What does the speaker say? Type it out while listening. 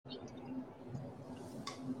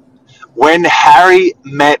When Harry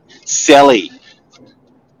met Sally.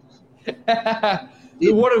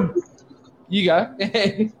 You go.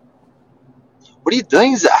 What are you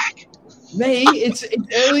doing, Zach? Me? It's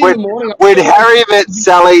early in the morning. When Harry met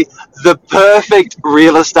Sally, the perfect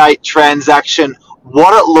real estate transaction,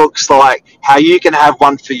 what it looks like, how you can have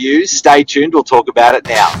one for you. Stay tuned. We'll talk about it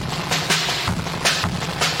now.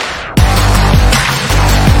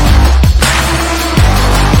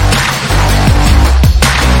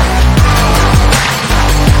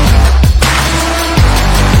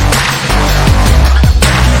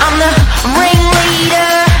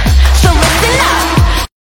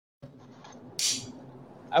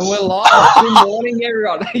 And we're live. Good morning,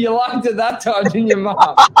 everyone. You liked it that time, didn't you,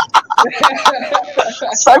 Mark?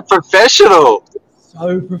 So professional.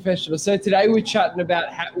 So professional. So today we're chatting about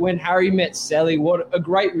when Harry met Sally, what a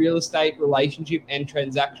great real estate relationship and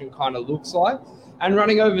transaction kind of looks like, and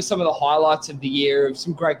running over some of the highlights of the year of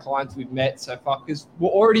some great clients we've met so far, because we're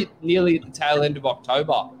already nearly at the tail end of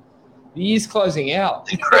October. The year's closing out.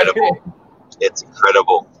 Incredible. It's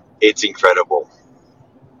incredible. It's incredible.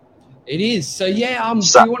 It is. So, yeah, do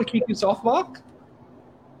you want to kick us off, Mark?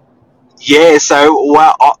 Yeah, so,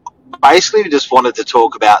 well, basically we just wanted to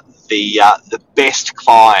talk about the best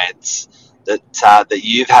clients that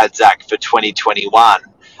you've had, Zach, for 2021,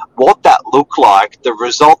 what that looked like, the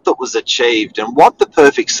result that was achieved, and what the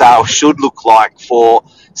perfect sale should look like for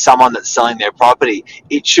someone that's selling their property.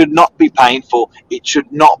 It should not be painful. It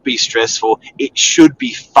should not be stressful. It should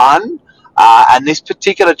be fun. And this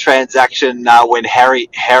particular transaction, when Harry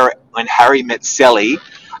met Sally,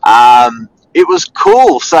 it was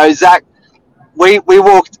cool. So Zach, we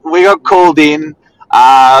got called in.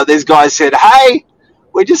 These guys said, "Hey,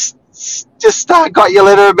 we just got your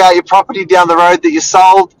letter about your property down the road that you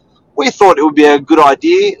sold. We thought it would be a good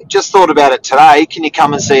idea. Just thought about it today. Can you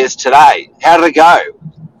come and see us today?" How did it go?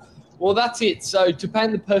 Well, that's it. So to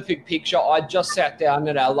paint the perfect picture, I just sat down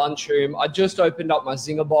at our lunchroom. I just opened up my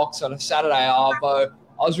Zinger box on a Saturday arvo.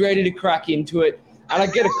 I was ready to crack into it. And I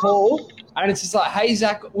get a call, and it's just like, "Hey,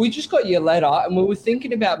 Zach, we just got your letter, and we were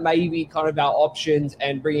thinking about maybe kind of our options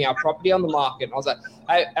and bringing our property on the market." And I was like,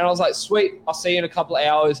 "Hey," and I was like, "Sweet, I'll see you in a couple of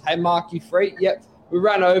hours. Hey, Mark, you free?" Yep. We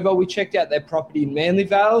ran over. We checked out their property in Manly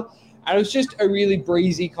Vale, and it was just a really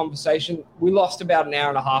breezy conversation. We lost about an hour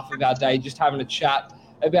and a half of our day just having a chat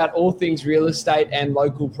about all things real estate and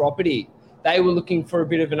local property. They were looking for a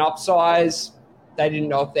bit of an upsize. They didn't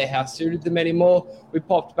know if their house suited them anymore. We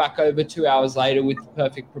popped back over 2 hours later with the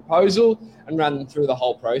perfect proposal and ran them through the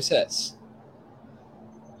whole process.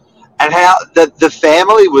 And how the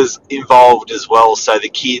family was involved as well. So the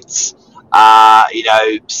kids,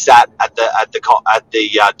 sat at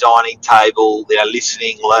the dining table,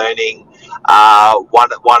 listening, learning.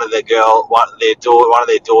 One of their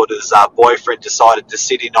daughters' boyfriend decided to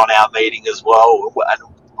sit in on our meeting as well, and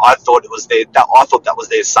I thought that was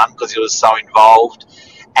their son because he was so involved.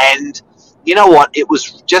 And you know what? It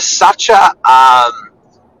was just such a.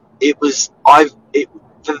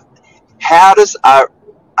 How does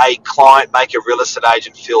a client make a real estate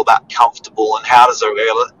agent feel that comfortable, and how does a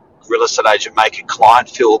real estate agent make a client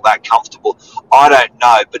feel that comfortable? I don't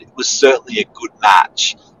know, but it was certainly a good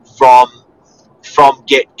match from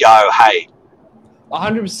get-go. Hey,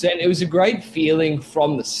 100%. It was a great feeling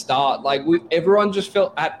from the start. Like everyone just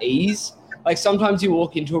felt at ease. Like sometimes you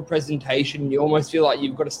walk into a presentation and you almost feel like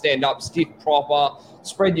you've got to stand up stiff, proper,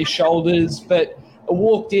 spread your shoulders. But I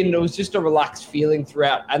walked in and it was just a relaxed feeling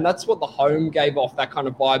throughout. And that's what the home gave off, that kind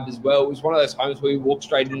of vibe as well. It was one of those homes where you walked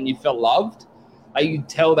straight in and you felt loved. Like you could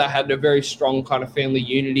tell they had a very strong kind of family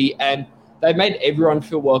unity, and they made everyone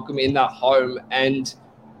feel welcome in that home. And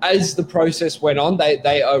as the process went on,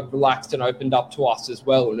 they relaxed and opened up to us as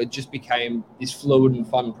well, and it just became this fluid and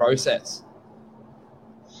fun process.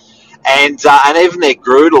 And even their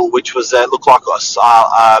Groodle, which was looked like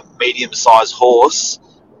a medium-sized horse,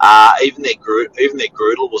 even their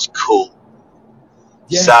Groodle was cool.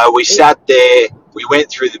 Yeah. So we sat there, we went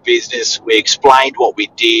through the business, we explained what we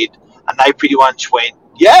did, and they pretty much went,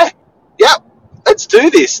 "Yeah, let's do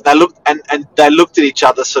this." They looked at each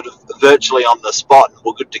other sort of virtually on the spot, and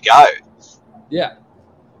we're good to go. Yeah.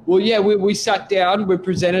 Well, yeah, we sat down, we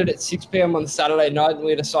presented at 6 p.m. on Saturday night, and we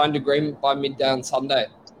had a signed agreement by midday on Sunday.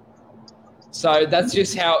 So that's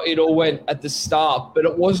just how it all went at the start. But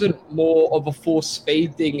it wasn't more of a forced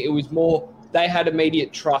speed thing. It was more they had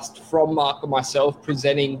immediate trust from Mark and myself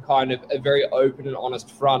presenting kind of a very open and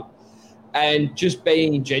honest front, and just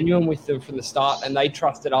being genuine with them from the start. And they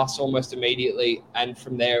trusted us almost immediately. And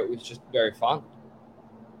from there, it was just very fun.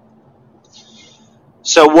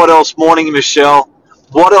 So what else? Morning, Michelle.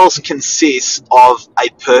 what else consists of a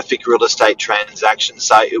perfect real estate transaction?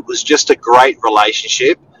 So it was just a great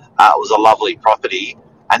relationship. It was a lovely property.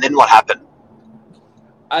 And then what happened?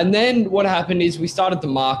 And then what happened is we started the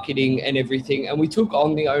marketing and everything, and we took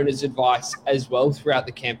on the owner's advice as well throughout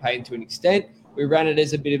the campaign to an extent. We ran it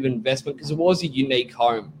as a bit of an investment because it was a unique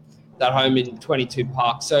home, that home in 22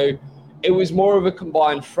 Park. So it was more of a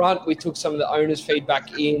combined front. We took some of the owner's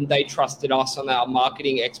feedback in. They trusted us on our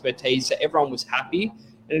marketing expertise. So everyone was happy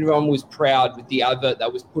and everyone was proud with the advert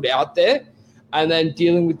that was put out there. And then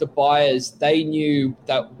dealing with the buyers, they knew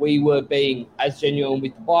that we were being as genuine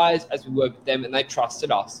with the buyers as we were with them, and they trusted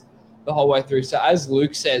us the whole way through. So as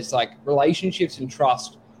Luke says, like, relationships and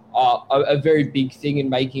trust are a very big thing in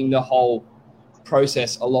making the whole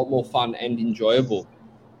process a lot more fun and enjoyable.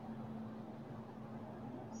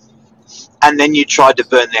 And then you tried to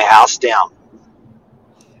burn their house down.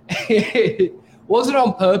 It wasn't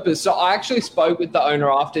on purpose. So I actually spoke with the owner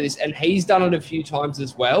after this, and he's done it a few times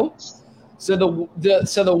as well. So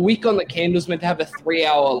the wick on the candle's meant to have a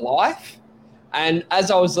 3-hour life. And as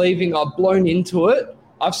I was leaving, I've blown into it.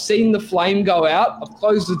 I've seen the flame go out. I've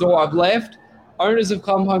closed the door. I've left. Owners have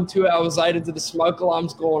come home 2 hours later to the smoke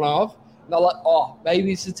alarm's gone off. And they're like, oh,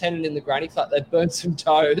 maybe it's the tenant in the granny flat. They burnt some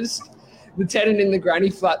toast. The tenant in the granny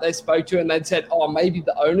flat they spoke to, and they'd said, oh, maybe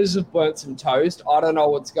the owners have burnt some toast. I don't know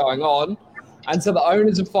what's going on. And so the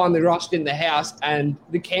owners have finally rushed in the house, and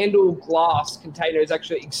the candle glass container has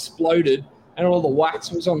actually exploded, and all the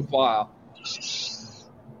wax was on fire.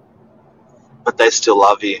 But they still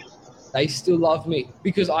love you. They still love me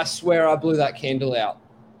because I swear I blew that candle out.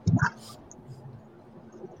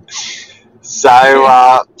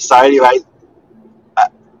 So anyway,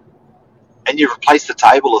 and you replaced the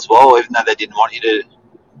table as well, even though they didn't want you to.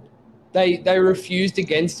 They refused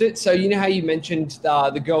against it. So you know how you mentioned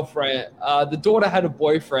the girlfriend, the daughter had a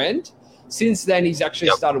boyfriend. Since then, he's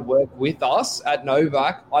actually started work with us at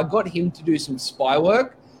Novak. I got him to do some spy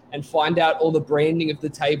work and find out all the branding of the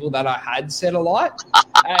table that I had set alight.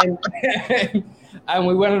 And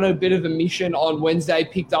we went on a bit of a mission on Wednesday,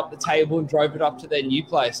 picked up the table and drove it up to their new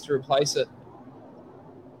place to replace it.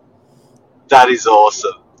 That is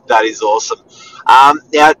awesome. That is awesome.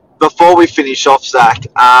 Now, before we finish off, Zach,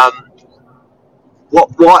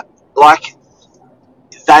 like,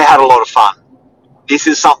 they had a lot of fun. This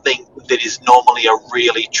is something that is normally a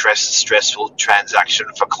really stressful transaction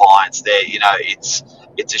for clients. There,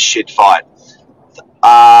 it's a shit fight.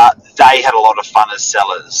 They had a lot of fun as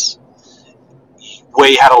sellers.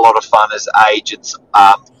 We had a lot of fun as agents,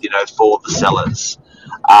 for the sellers.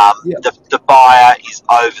 The buyer is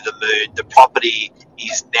over the moon. The property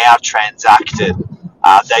is now transacted.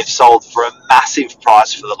 They've sold for a massive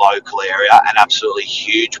price for the local area, an absolutely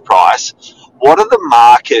huge price. What are the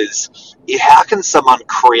markers? How can someone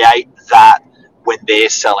create that when they're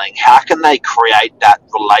selling? How can they create that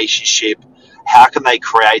relationship? How can they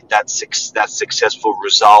create that successful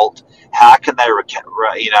result? How can they,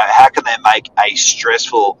 how can they make a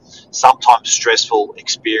sometimes stressful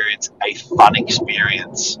experience a fun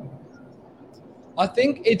experience? I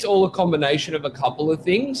think it's all a combination of a couple of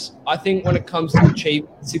things. I think when it comes to achieving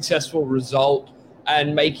a successful result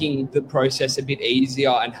and making the process a bit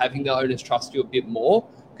easier and having the owners trust you a bit more,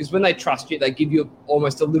 because when they trust you, they give you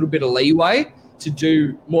almost a little bit of leeway to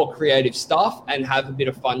do more creative stuff and have a bit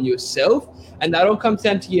of fun yourself. And that all comes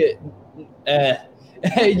down to your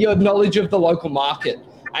knowledge of the local market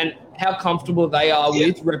and how comfortable they are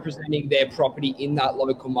with representing their property in that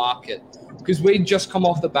local market. Because we just come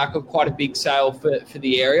off the back of quite a big sale for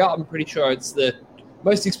the area. I'm pretty sure it's the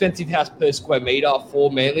most expensive house per square metre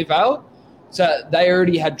for Manly Vale. So they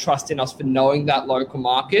already had trust in us for knowing that local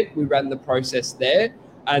market. We ran the process there,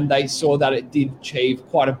 and they saw that it did achieve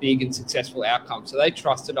quite a big and successful outcome. So they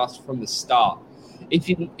trusted us from the start. If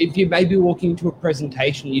you may be walking into a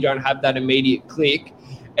presentation, you don't have that immediate click,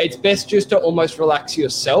 it's best just to almost relax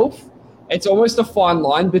yourself. It's almost a fine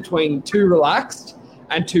line between too relaxed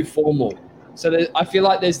and too formal. So I feel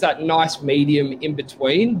like there's that nice medium in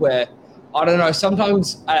between where, I don't know,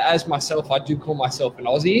 sometimes as myself, I do call myself an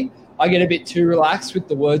Aussie. I get a bit too relaxed with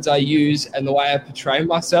the words I use and the way I portray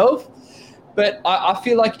myself. But I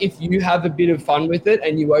feel like if you have a bit of fun with it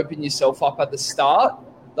and you open yourself up at the start,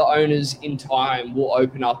 the owners in time will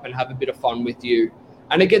open up and have a bit of fun with you.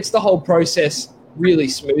 And it gets the whole process really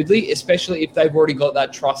smoothly, especially if they've already got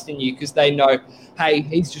that trust in you because they know, hey,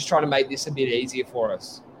 he's just trying to make this a bit easier for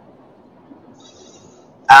us.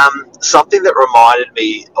 Something that reminded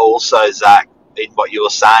me also, Zach, in what you were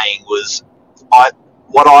saying was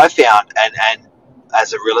what I found, and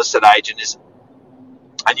as a real estate agent is,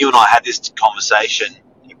 and you and I had this conversation,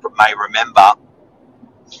 you may remember,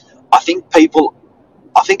 I think people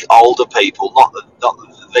I think older people, not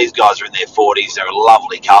these guys are in their 40s. They're a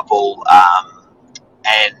lovely couple,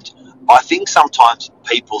 and I think sometimes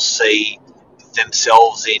people see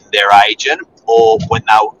themselves in their agent, or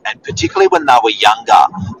and particularly when they were younger,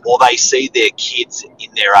 or they see their kids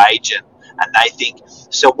in their agent, and they think.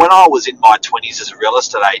 So when I was in my 20s as a real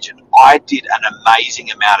estate agent, I did an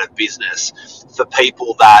amazing amount of business for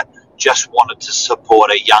people that just wanted to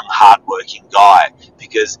support a young, hardworking guy,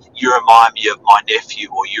 because you remind me of my nephew,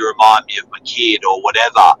 or you remind me of my kid, or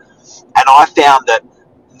whatever. And I found that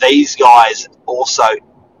these guys also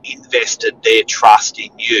invested their trust in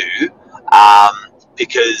you,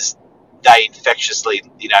 because they infectiously,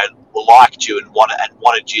 liked you and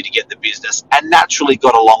wanted you to get the business, and naturally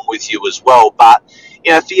got along with you as well. But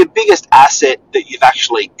for your biggest asset that you've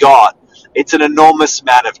actually got, it's an enormous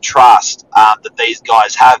amount of trust that these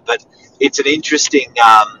guys have. But it's an interesting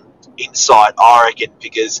insight, I reckon,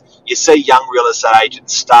 because you see young real estate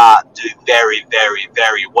agents do very, very,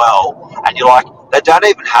 very well, and you're like, they don't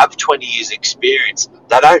even have 20 years experience.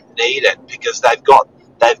 They don't need it, because they've got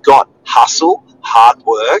hustle, hard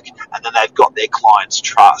work, and then they've got their clients'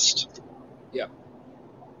 trust. Yeah,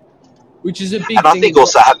 which is a big and thing. I think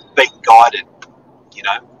also have been guided.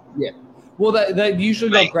 Yeah, well, they usually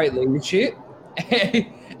got great leadership. It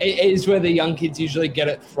is where the young kids usually get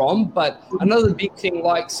it from. But another big thing,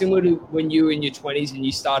 like similar to when you were in your 20s and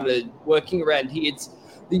you started working around here, it's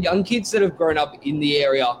the young kids that have grown up in the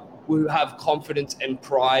area who have confidence and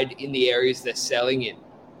pride in the areas they're selling in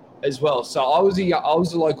as well. So I was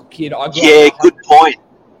a local kid. Good point.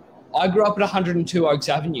 I grew up at 102 Oaks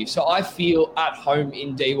Avenue, so I feel at home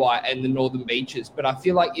in DY and the Northern Beaches. But I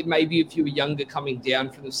feel like maybe if you were younger coming down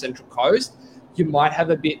from the Central Coast, you might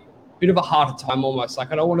have a bit of a harder time almost.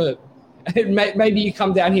 Like, I don't want to, maybe you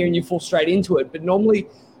come down here and you fall straight into it, but normally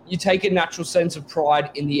you take a natural sense of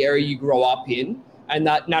pride in the area you grow up in, and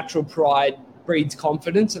that natural pride breeds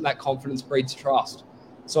confidence, and that confidence breeds trust.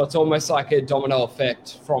 So it's almost like a domino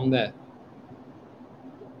effect from there.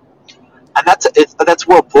 And that's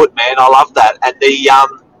well put, man. I love that. And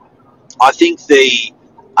I think a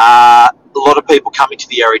lot of people coming to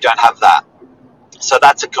the area don't have that. So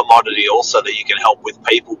that's a commodity also that you can help with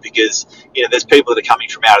people, because there's people that are coming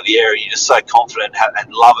from out of the area. You're just so confident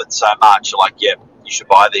and love it so much. You're like, yeah, you should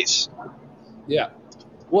buy these. Yeah.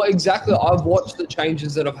 Well, exactly. I've watched the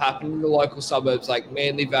changes that have happened in the local suburbs, like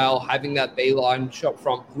Manly Vale, having that Beeline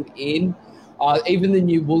shopfront put in. Even the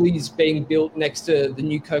new Woolies being built next to the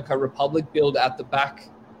new Cocoa Republic build at the back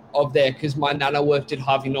of there, because my nana worked at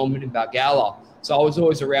Harvey Norman in Balgala. So I was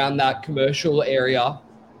always around that commercial area.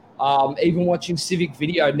 Even watching Civic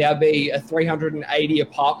Video now be a 380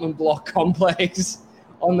 apartment block complex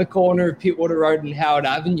on the corner of Pittwater Road and Howard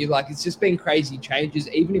Avenue. Like, it's just been crazy changes,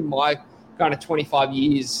 even in my kind of 25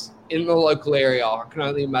 years in the local area. I can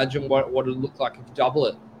only imagine what it would look like if you double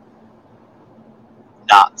it.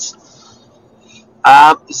 Nuts.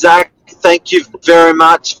 Zach, thank you very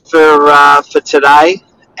much for today,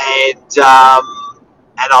 and I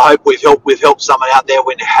hope we've helped someone out there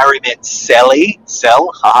when Harry met Sally.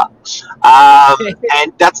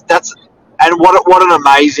 And that's what an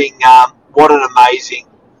amazing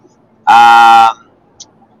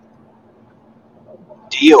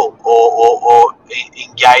deal or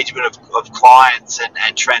engagement of clients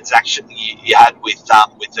and transaction you had with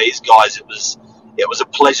these guys. It was a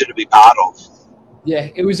pleasure to be part of. Yeah,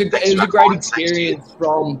 it was a great experience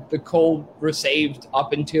from the call received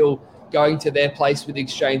up until going to their place with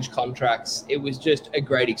exchange contracts. It was just a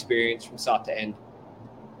great experience from start to end.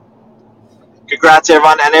 Congrats,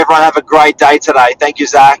 everyone, and everyone have a great day today. Thank you,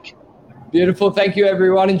 Zach. Beautiful. Thank you,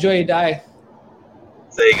 everyone. Enjoy your day.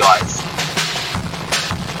 See you guys.